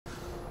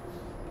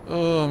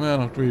Oh man,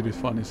 I'd really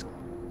find this.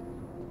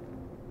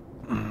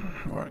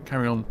 Alright,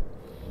 carry on.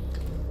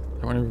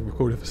 I've only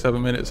recorded for 7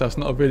 minutes, that's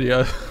not a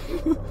video.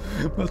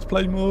 Let's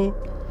play more.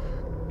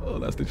 Oh,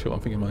 that's literally what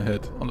I'm thinking in my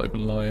head. I'm not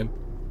even lying.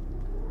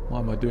 Why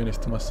am I doing this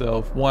to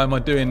myself? Why am I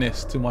doing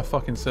this to my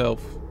fucking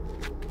self?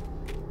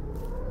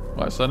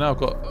 Right, so now I've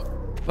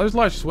got... Those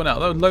lights just went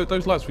out.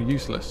 Those lights were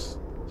useless.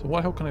 So what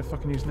the hell can I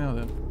fucking use now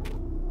then?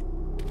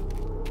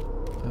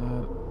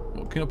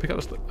 What, can I pick up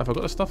the stuff? Have I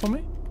got the stuff on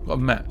me? Got a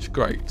match.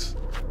 Great.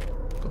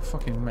 Got a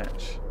fucking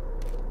match.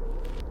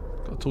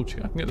 Got a torch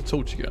again. I can get the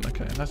torch again.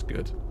 Okay, that's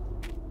good.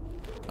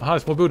 Aha,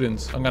 there's more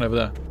buildings. I'm going over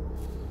there.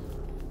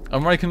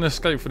 I'm making an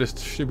escape for this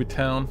stupid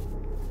town.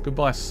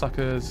 Goodbye,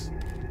 suckers.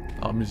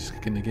 Oh, I'm just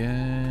clicking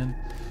again.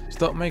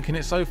 Stop making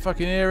it so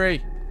fucking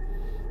eerie.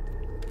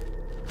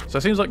 So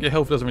it seems like your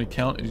health doesn't really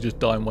count if you just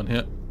die in one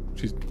hit,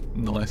 which is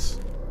nice.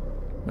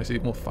 Makes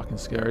it more fucking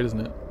scary, doesn't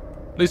it?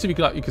 At least if you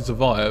could, you could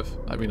survive,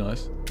 that'd be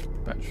nice.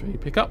 Battery,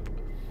 pick up.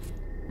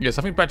 Yes,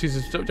 I think batteries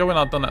is when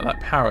I've done that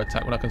power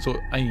attack when I can sort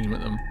of aim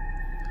at them.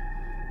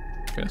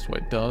 I think that's what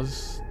it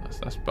does. I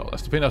think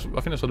that's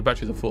what the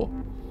batteries are for.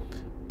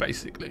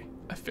 Basically,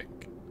 I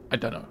think. I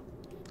don't know.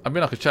 I'm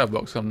being like a chat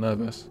box. I'm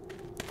nervous.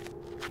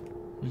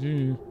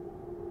 Yeah.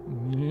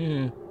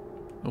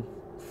 Oh,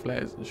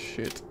 flares and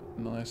shit.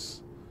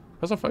 Nice.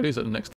 As I throw these at the next.